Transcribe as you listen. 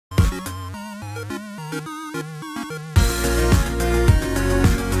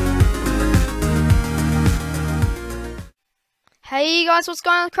Hey guys, what's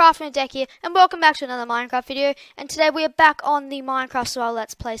going on? CraftingWithDek here, and welcome back to another Minecraft video. And today we are back on the Minecraft Survival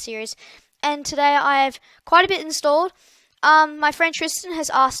Let's Play series. And today I have quite a bit installed. My friend Tristan has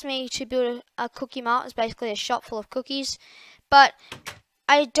asked me to build a cookie mart. It's basically a shop full of cookies, but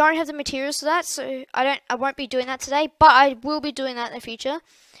I don't have the materials for that, so I won't be doing that today. But I will be doing that in the future.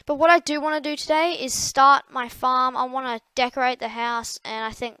 But what I do want to do today is start my farm. I want to decorate the house, and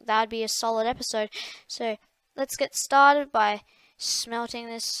I think that'd be a solid episode. So let's get started by smelting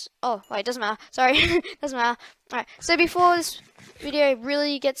this. Oh, wait, doesn't matter. Sorry, doesn't matter. Alright, so before this video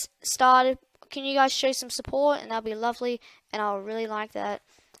really gets started, can you guys show some support? And that'll be lovely, and I'll really like that.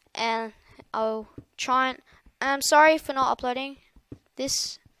 And I'll try and I'm sorry for not uploading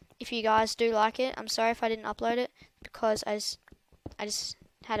this. If you guys do like it, I'm sorry if I didn't upload it, because I just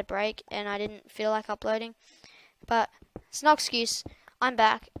had a break and I didn't feel like uploading. But it's no excuse. I'm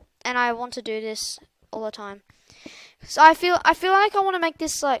back, and I want to do this all the time. So I feel like I want to make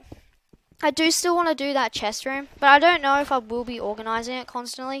this, like, I do still want to do that chest room, but I don't know if I will be organizing it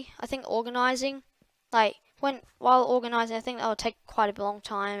constantly. I think organizing, like, while organizing, I think that will take quite a long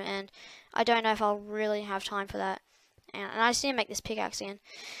time, and I don't know if I'll really have time for that. And I just need to make this pickaxe again.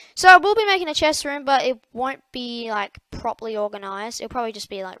 So I will be making a chest room, but it won't be, like, properly organized. It'll probably just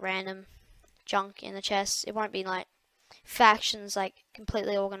be, like, random junk in the chest. It won't be, like, factions, like,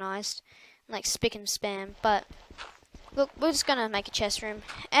 completely organized, like spick and spam. But look, we're just gonna make a chest room,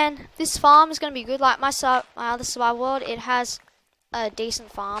 and this farm is gonna be good. Like my other survival world, it has a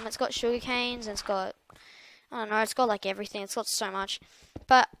decent farm. It's got sugar canes, and it's got, I don't know, it's got like everything. It's got so much.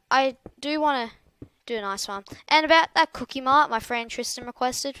 But I do want to do a nice farm. And about that cookie mart, my friend Tristan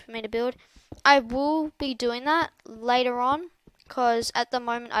requested for me to build. I will be doing that later on, because at the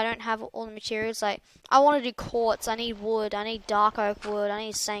moment I don't have all the materials. Like, I want to do quartz, I need wood, I need dark oak wood, I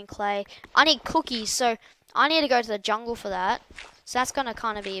need sand clay, I need cookies, so I need to go to the jungle for that. So that's going to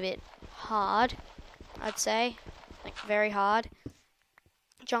kind of be a bit hard, I'd say. Like, very hard.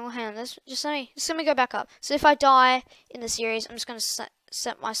 Jungle hand, just let me go back up. So if I die in the series, I'm just going to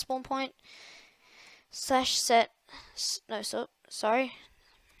set my spawn point. Slash spawn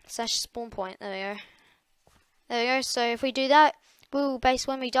point, there we go. There we go. So if we do that,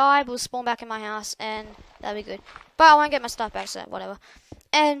 when we die, we'll spawn back in my house, and that'll be good. But I won't get my stuff back, so whatever.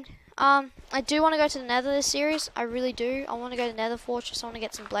 And I do want to go to the Nether this series. I really do. I want to go to Nether Fortress. I want to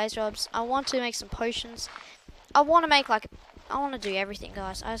get some blaze rods. I want to make some potions. I want to make, like, I want to do everything,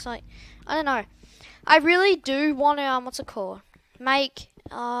 guys. I don't know. I really do want to what's it called? Make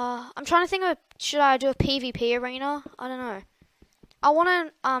I'm trying to think of, should I do a PvP arena? I don't know. I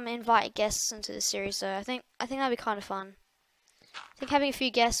want to invite guests into the series, though. I think that'd be kind of fun. I think having a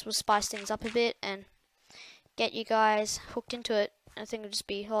few guests will spice things up a bit and get you guys hooked into it. I think it'll just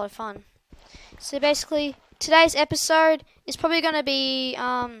be a lot of fun. So basically, today's episode is probably going to be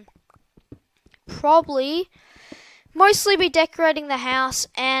mostly be decorating the house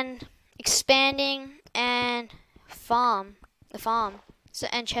and expanding and the farm, so,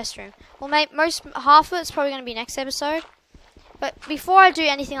 and chest room. Well, half of it's probably going to be next episode. But before I do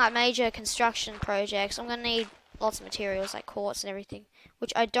anything like major construction projects, I'm going to need lots of materials like quartz and everything,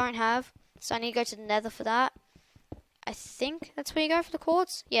 which I don't have. So I need to go to the Nether for that. I think that's where you go for the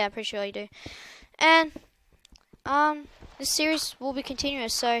quartz. Yeah, I'm pretty sure you do. And this series will be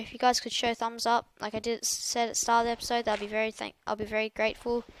continuous. So if you guys could show thumbs up, like I said at the start of the episode, I'll be very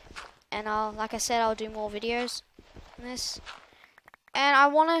grateful. And like I said, I'll do more videos on this. And I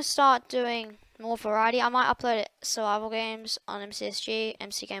want to start doing more variety. I might upload survival games on MCSG,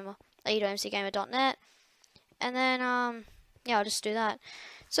 MCGamer, mcgamer.net, and then yeah, I'll just do that.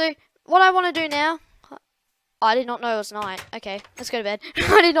 So what I want to do now, I did not know it was night. Okay, let's go to bed.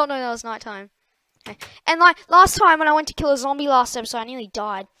 I did not know that was night time. Okay. And like last time when I went to kill a zombie last episode, I nearly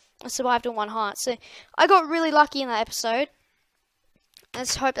died. I survived on 1 heart, so I got really lucky in that episode.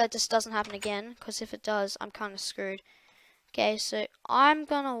 Let's hope that just doesn't happen again, because if it does, I'm kind of screwed. Okay, so I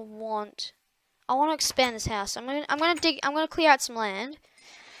want to expand this house. I'm gonna clear out some land,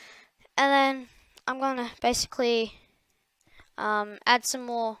 and then I'm gonna basically add some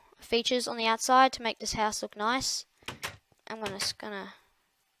more features on the outside to make this house look nice. I'm just gonna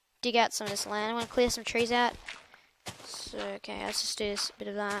dig out some of this land. I'm gonna clear some trees out. So okay, let's just do this bit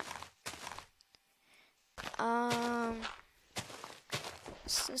of that.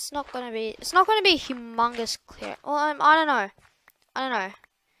 It's not gonna be humongous clear. Well, I don't know.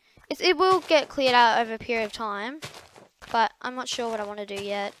 It will get cleared out over a period of time, but I'm not sure what I want to do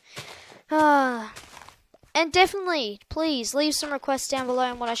yet. And definitely, please leave some requests down below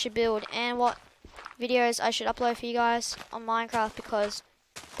on what I should build and what videos I should upload for you guys on Minecraft, because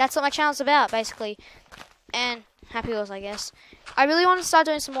that's what my channel's about, basically. And Happy Wheels, I guess. I really want to start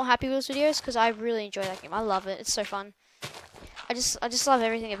doing some more Happy Wheels videos because I really enjoy that game. I love it. It's so fun. I just love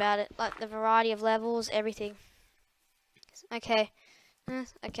everything about it, like the variety of levels, everything. Okay,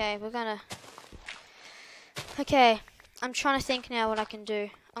 okay, Okay, I'm trying to think now what I can do.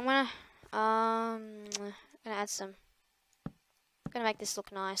 I'm gonna add some. I'm gonna make this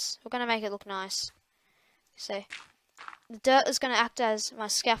look nice. We're gonna make it look nice. So the dirt is gonna act as my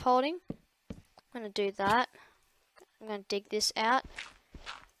scaffolding. I'm gonna do that. I'm gonna dig this out.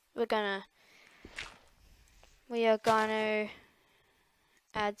 We are going to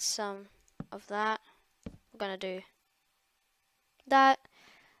add some of that. We're gonna do that,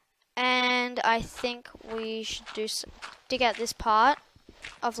 and I think we should dig out this part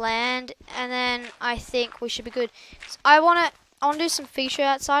of land, and then I think we should be good. So I wanna do some feature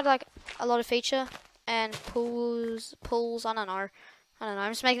outside, like a lot of feature and pools. I don't know.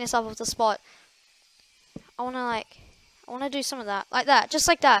 I'm just making this up off the spot. I wanna do some of that, like that, just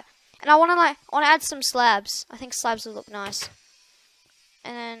like that. And I wanna add some slabs. I think slabs would look nice.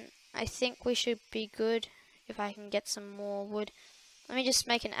 And then I think we should be good if I can get some more wood. Let me just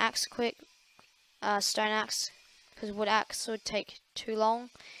make an axe quick, stone axe, because wood axe would take too long,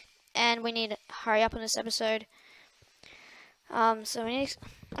 and we need to hurry up on this episode. So we need,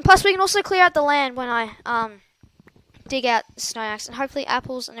 and plus we can also clear out the land when I dig out the stone axe, and hopefully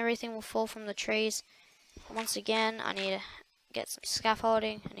apples and everything will fall from the trees. Once again, I need to get some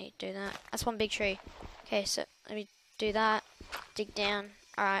scaffolding. I need to do that. That's one big tree. Okay, so let me do that. Dig down.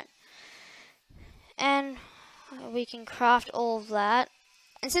 Alright. And we can craft all of that.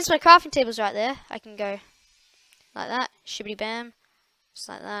 And since my crafting table's right there, I can go like that. Shibbity bam. Just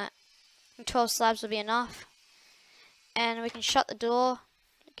like that. And 12 slabs will be enough. And we can shut the door.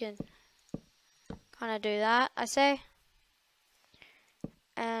 We can kind of do that, I say.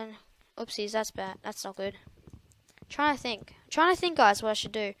 And oopsies, that's bad. That's not good. I'm trying to think, guys, what I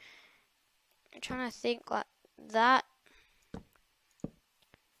should do. I'm trying to think like that.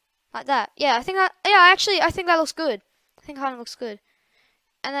 Like that. Yeah, I think that. Yeah, actually, I think that looks good. I think it kind of looks good.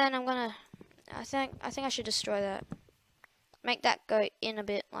 And then I'm gonna. I think I should destroy that. Make that go in a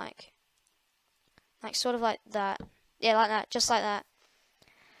bit, like sort of like that. Yeah, like that, just like that.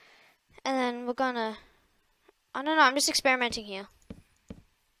 And then we're gonna. I don't know. I'm just experimenting here.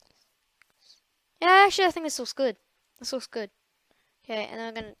 Yeah, actually, I think this looks good. This looks good. Okay, and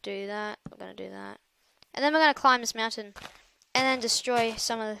then we're gonna do that. We're gonna do that, and then we're gonna climb this mountain, and then destroy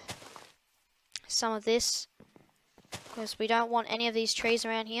some of this, because we don't want any of these trees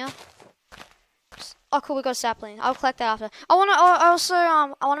around here. Oh, cool, we got a sapling. I'll collect that after. I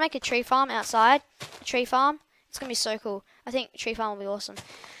wanna make a tree farm outside. A tree farm. It's gonna be so cool. I think a tree farm will be awesome.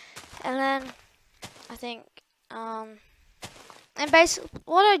 And then I think and basically,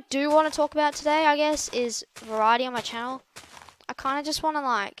 what I do want to talk about today, I guess, is variety on my channel. I kind of just want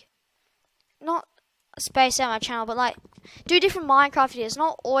to, not space out my channel, but, do different Minecraft videos.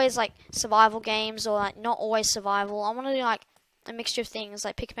 Not always, survival games or, not always survival. I want to do, a mixture of things,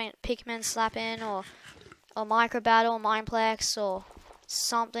 like Pikmin slapping or Micro Battle, Mineplex, or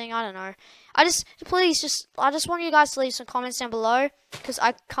something. I don't know. I just want you guys to leave some comments down below, because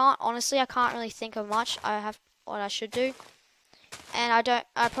I can't really think of much. What I should do. And I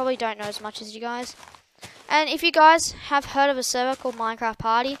probably don't know as much as you guys. And if you guys have heard of a server called Minecraft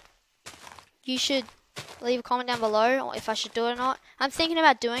Party, you should leave a comment down below if I should do it or not. I'm thinking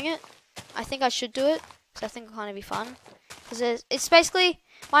about doing it. I think I should do it, because I think it'll kind of be fun. Because it's basically,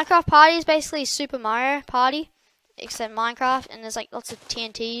 Minecraft Party is basically Super Mario Party, except Minecraft, and there's lots of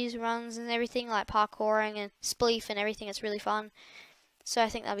TNTs runs and everything, like parkouring and spleef and everything. It's really fun. So I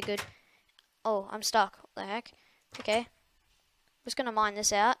think that'll be good. Oh, I'm stuck. What the heck? Okay. I'm just going to mine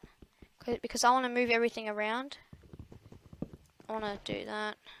this out, because I want to move everything around. I want to do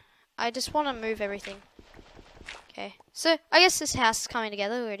that. I just want to move everything. Okay, so I guess this house is coming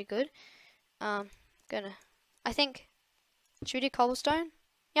together really good. I think, should we do cobblestone?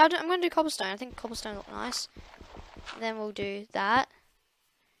 Yeah, I'm going to do cobblestone. I think cobblestone look nice. And then we'll do that.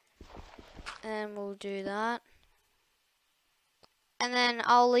 And we'll do that. And then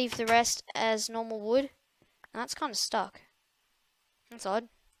I'll leave the rest as normal wood. And that's kind of stuck. That's odd.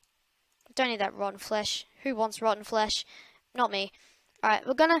 Don't need that rotten flesh. Who wants rotten flesh? Not me. Alright,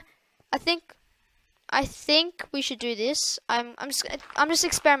 we're gonna. I think we should do this. I'm just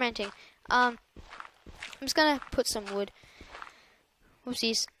experimenting. I'm just gonna put some wood.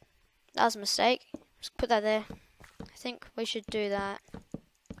 Whoopsies. That was a mistake. Just put that there. I think we should do that.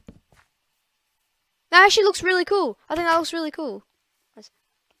 That actually looks really cool. I think that looks really cool. It's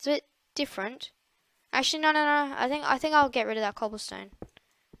a bit different. Actually, no. I think I'll get rid of that cobblestone.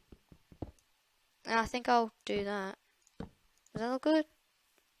 And I think I'll do that. Does that look good?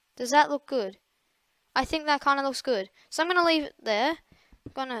 Does that look good? I think that kind of looks good. So I'm going to leave it there.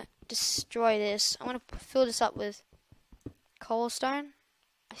 I'm going to destroy this. I'm going to fill this up with cobblestone.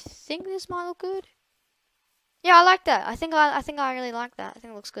 I think this might look good. Yeah, I like that. I think I really like that. I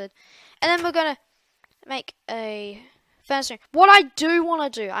think it looks good. And then we're going to make a furnace room. What I do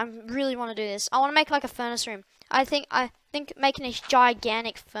want to do, I really want to do this. I want to make like a furnace room. I think making a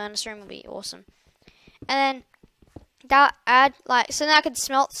gigantic furnace room would be awesome. And then that add like so now I can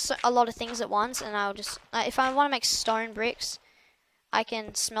smelt a lot of things at once, and I'll just like, if I want to make stone bricks, I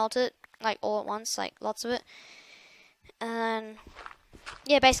can smelt it like all at once, like lots of it. And then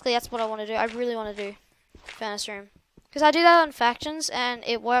yeah, basically that's what I want to do. I really want to do furnace room because I do that on factions and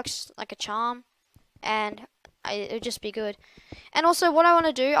it works like a charm, and it would just be good. And also what I want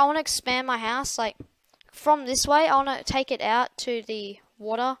to do, I want to expand my house like from this way. I want to take it out to the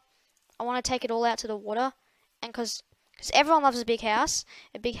water. I want to take it all out to the water, and because everyone loves a big house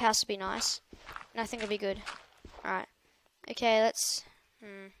would be nice, and I think it'd be good. Alright, okay, let's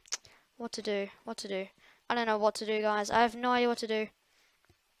what to do. I don't know what to do, guys. I have no idea what to do.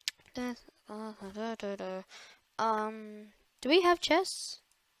 Do we have chests?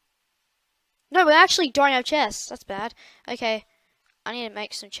 No, we actually don't have chests. That's bad. Okay, I need to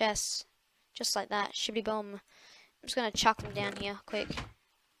make some chests. Just like that. Shibby boom. I'm just gonna chuck them down here, quick.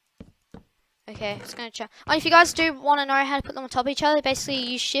 Okay, just gonna chuck. Oh, if you guys do want to know how to put them on top of each other, basically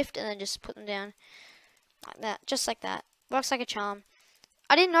use shift and then just put them down. Like that. Just like that. Works like a charm.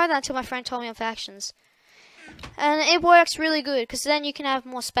 I didn't know that until my friend told me on factions. And it works really good, because then you can have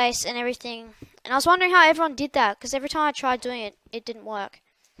more space and everything. And I was wondering how everyone did that, because every time I tried doing it, it didn't work.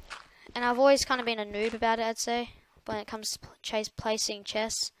 And I've always kind of been a noob about it, I'd say, when it comes to placing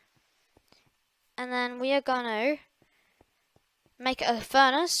chests. And then we are going to make a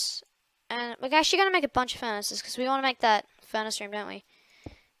furnace. And we're actually going to make a bunch of furnaces, because we want to make that furnace room, don't we?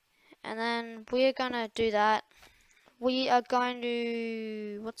 And then we are going to do that. We are going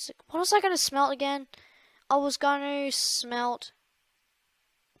to... what was I going to smelt again? I was going to smelt...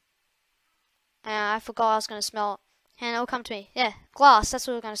 I forgot I was going to smelt. And it'll come to me. Yeah, glass. That's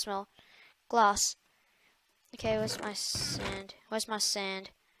what we're going to smelt. Glass. Okay, where's my sand? Where's my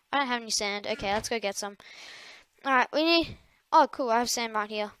sand? I don't have any sand. Okay, let's go get some. Alright, we need... oh, cool. I have sand right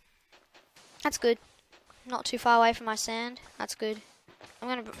here. That's good. Not too far away from my sand. That's good.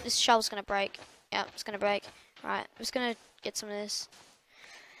 This shovel's going to break. Yep, it's going to break. Right, I'm just going to get some of this.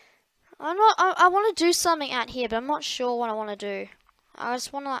 I want to do something out here, but I'm not sure what I want to do. I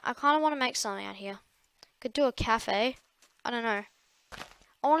kind of want to make something out here. Could do a cafe. I don't know.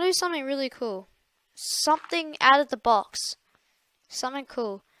 I want to do something really cool. Something out of the box. Something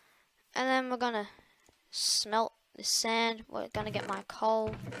cool. And then we're going to smelt the sand. We're going to get my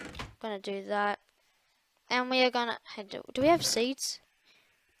coal. We're going to do that. And we are going to... do we have seeds?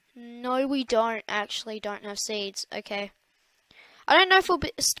 No, we don't. Actually, don't have seeds. Okay. I don't know if we'll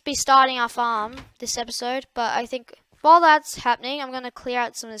be starting our farm this episode, but I think while that's happening, I'm going to clear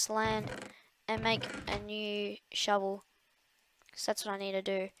out some of this land and make a new shovel. Because that's what I need to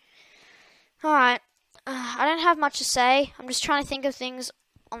do. Alright. I don't have much to say. I'm just trying to think of things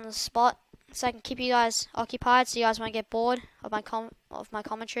on the spot so I can keep you guys occupied so you guys won't get bored of my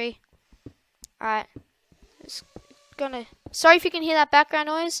commentary. Alright. Sorry if you can hear that background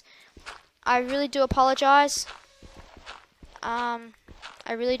noise. I really do apologize. I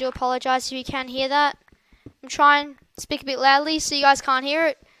really do apologize if you can hear that. I'm trying to speak a bit loudly so you guys can't hear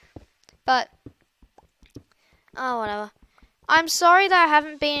it. But, oh, whatever. I'm sorry that I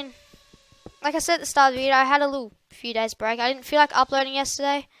haven't been, like I said at the start of the video, I had a few days break. I didn't feel like uploading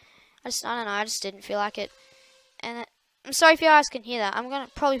yesterday. I don't know, I just didn't feel like it. And I'm sorry if you guys can hear that. I'm going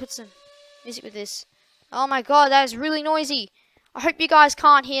to probably put some music with this. Oh my god, that is really noisy. I hope you guys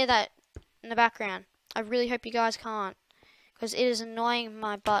can't hear that in the background. I really hope you guys can't. Because it is annoying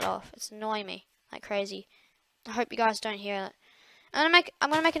my butt off. It's annoying me like crazy. I hope you guys don't hear it. I'm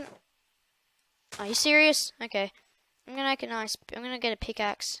gonna make an... Are you serious? Okay. I'm gonna get a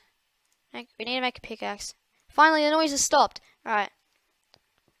pickaxe. We need to make a pickaxe. Finally, the noise has stopped. Alright.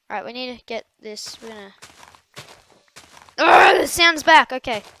 Alright, we need to get this. We're gonna... the sound's back.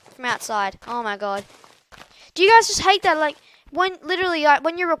 Okay. From outside. Oh my god. Do you guys just hate that? Like, when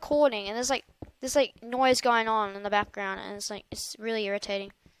you're recording and there's like noise going on in the background, and it's really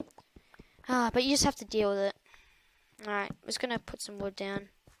irritating. But you just have to deal with it. Alright, I'm just gonna put some wood down.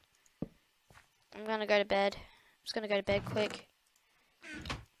 I'm gonna go to bed. I'm just gonna go to bed quick.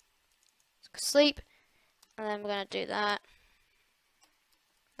 Sleep. And then we're gonna do that.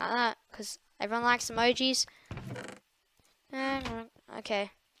 Like that, because everyone likes emojis. And,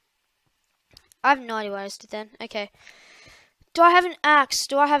 okay. I have no idea what I just did then. Okay. Do I have an axe?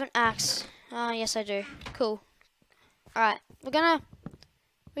 Do I have an axe? Yes I do. Cool. Alright, we're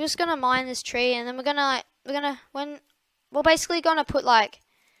just gonna mine this tree, and then we're basically gonna put like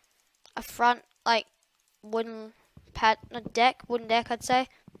a front like wooden deck I'd say,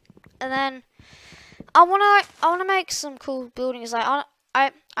 and then I wanna make some cool buildings. Like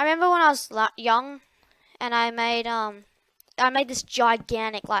I remember when I was young, and I made this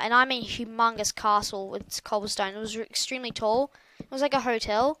gigantic, like, and I mean humongous castle with cobblestone. It was extremely tall. It was like a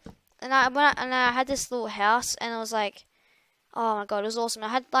hotel, and I had this little house, and it was like, oh my god, it was awesome. I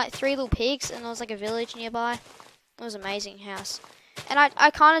had like 3 little pigs, and there was like a village nearby. It was an amazing house, and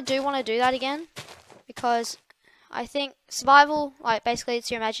I kind of do want to do that again, because I think survival, like, basically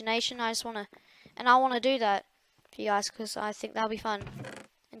it's your imagination. I want to do that for you guys, because I think that'll be fun.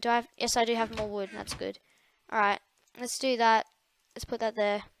 And yes, I do have more wood. That's good. Alright, let's do that. Let's put that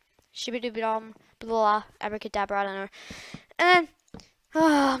there. Shibidubidum, blah, abracadabra, I don't know. And then,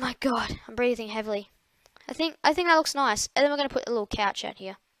 oh my god, I'm breathing heavily. I think that looks nice. And then we're going to put a little couch out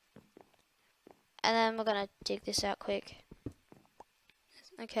here. And then we're going to dig this out quick.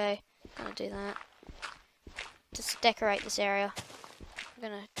 Okay, I'm going to do that. Just decorate this area. I'm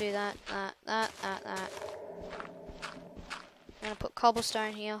going to do that. I'm going to put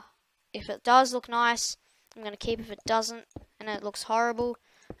cobblestone here. If it does look nice, I'm going to keep. If it doesn't, and it looks horrible,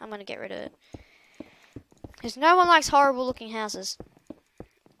 I'm going to get rid of it. Because no one likes horrible looking houses.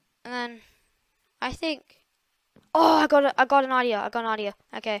 And then, I think... Oh, I got an idea.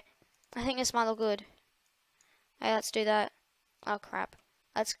 Okay. I think this might look good. Hey, let's do that. Oh, crap.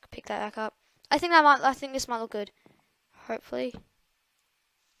 Let's pick that back up. I think this might look good. Hopefully.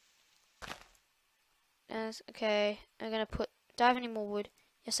 Yes, okay. I'm going to put... Do I have any more wood?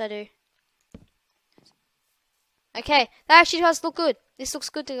 Yes, I do. Okay, that actually does look good. This looks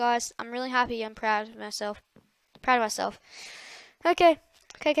good, guys. I'm really happy. I'm proud of myself. Okay.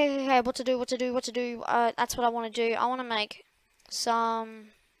 What to do? That's what I want to do. I want to make some...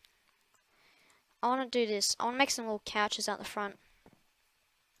 I want to do this. I want to make some little couches out the front.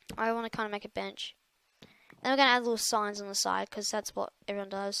 I want to kind of make a bench. Then we're going to add little signs on the side, because that's what everyone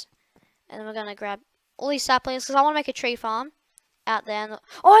does. And then we're going to grab all these saplings, because I want to make a tree farm out there.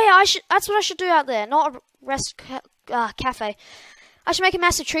 Oh yeah, that's what I should do out there. Not a cafe. I should make a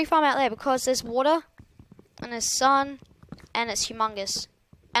massive tree farm out there, because there's water, and there's sun, and it's humongous.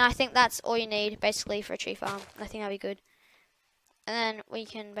 And I think that's all you need, basically, for a tree farm. I think that'd be good. And then we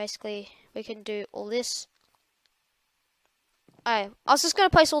can do all this. Oh, I was just going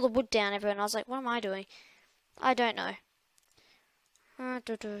to place all the wood down, everyone. I was like, what am I doing? I don't know. I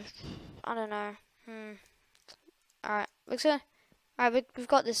don't know. Alright, we've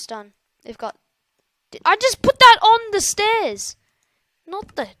got this done. I just put that on the stairs!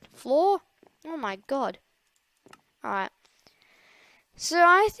 Not the floor. Oh my god. Alright. So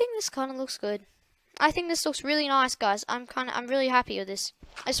I think this kind of looks good. I think this looks really nice, guys. I'm really happy with this.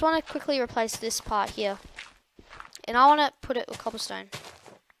 I just want to quickly replace this part here. And I want to put it with cobblestone.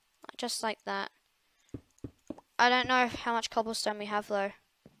 Just like that. I don't know how much cobblestone we have, though.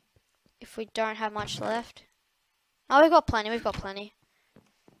 If we don't have much left. Oh, we've got plenty.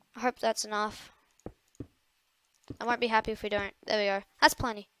 I hope that's enough. I won't be happy if we don't. There we go. That's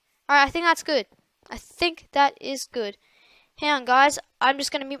plenty. Alright, I think that's good. I think that is good. Hang on, guys. I'm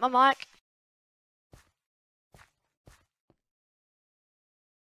just going to mute my mic.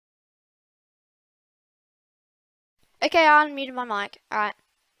 Okay, I unmuted my mic. Alright.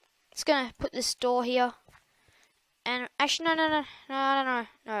 Just going to put this door here. And actually, no,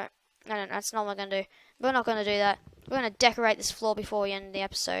 that's not what we're going to do. We're not going to do that. We're going to decorate this floor before we end the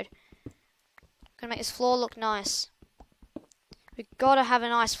episode. We're going to make this floor look nice. We've got to have a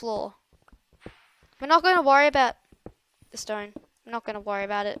nice floor. We're not going to worry about the stone. We're not going to worry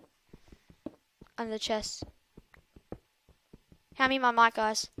about it. Under the chest. Hand me my mic,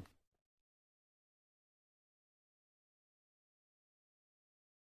 guys.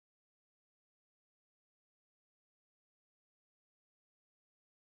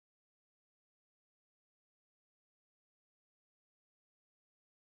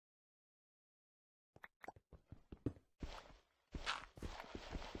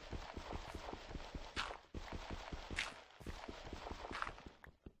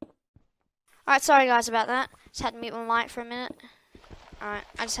 Alright, sorry guys about that. Just had to mute my mic for a minute. Alright,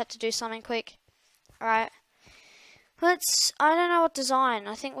 I just had to do something quick. Alright. I don't know what design.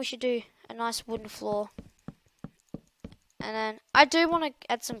 I think we should do a nice wooden floor. And then, I do want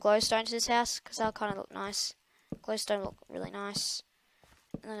to add some glowstone to this house, because that'll kind of look nice. Glowstone look really nice.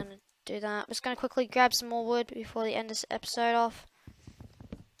 And I'm going to do that. I'm just going to quickly grab some more wood before we end this episode off.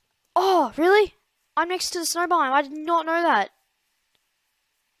 Oh, really? I'm next to the snow biome. I did not know that.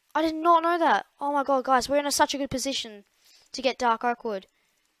 I did not know that. Oh my god, guys, we're in such a good position to get dark oak wood.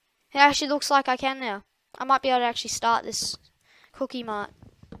 It actually looks like I can now. I might be able to actually start this cookie mart.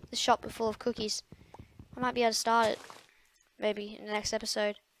 This shop full of cookies. I might be able to start it. Maybe in the next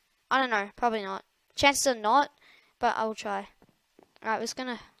episode. I don't know. Probably not. Chances are not, but I will try. Alright, we're just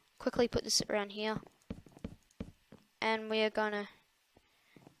going to quickly put this around here. And we are going to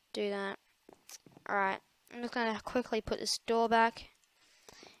do that. Alright, I'm just going to quickly put this door back.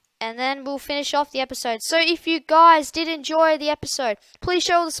 And then we'll finish off the episode. So if you guys did enjoy the episode, please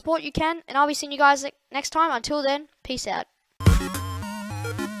show all the support you can. And I'll be seeing you guys next time. Until then, peace out.